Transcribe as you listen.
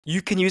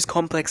You can use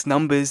complex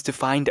numbers to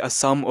find a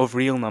sum of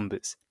real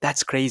numbers.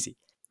 That's crazy.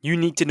 You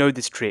need to know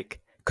this trick.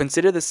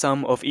 Consider the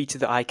sum of e to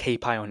the I k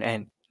pi on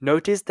n.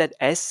 Notice that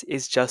s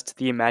is just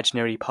the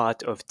imaginary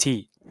part of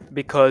t,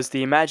 because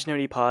the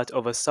imaginary part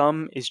of a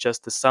sum is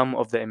just the sum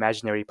of the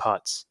imaginary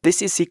parts.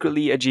 This is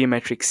secretly a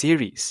geometric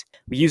series.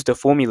 We use the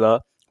formula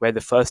where the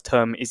first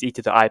term is e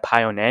to the I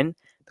pi on n,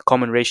 the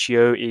common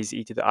ratio is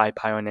e to the I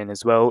pi on n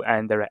as well,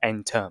 and there are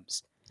n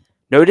terms.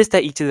 Notice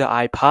that e to the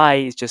I pi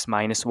is just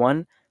minus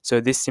 1, so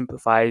this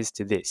simplifies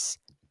to this.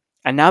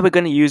 And now we're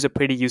going to use a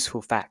pretty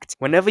useful fact.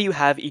 Whenever you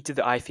have e to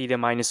the I theta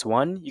minus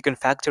 1, you can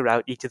factor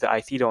out e to the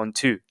I theta on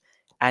 2.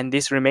 And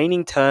this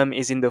remaining term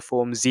is in the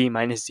form z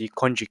minus z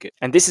conjugate.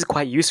 And this is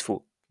quite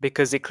useful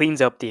because it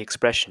cleans up the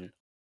expression.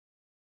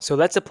 So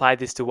let's apply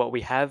this to what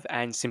we have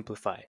and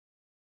simplify.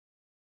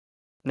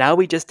 Now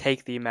we just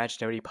take the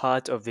imaginary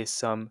part of this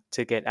sum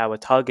to get our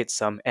target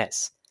sum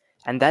s.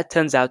 And that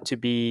turns out to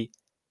be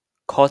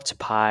cot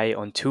pi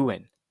on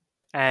 2n.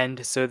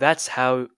 And so that's how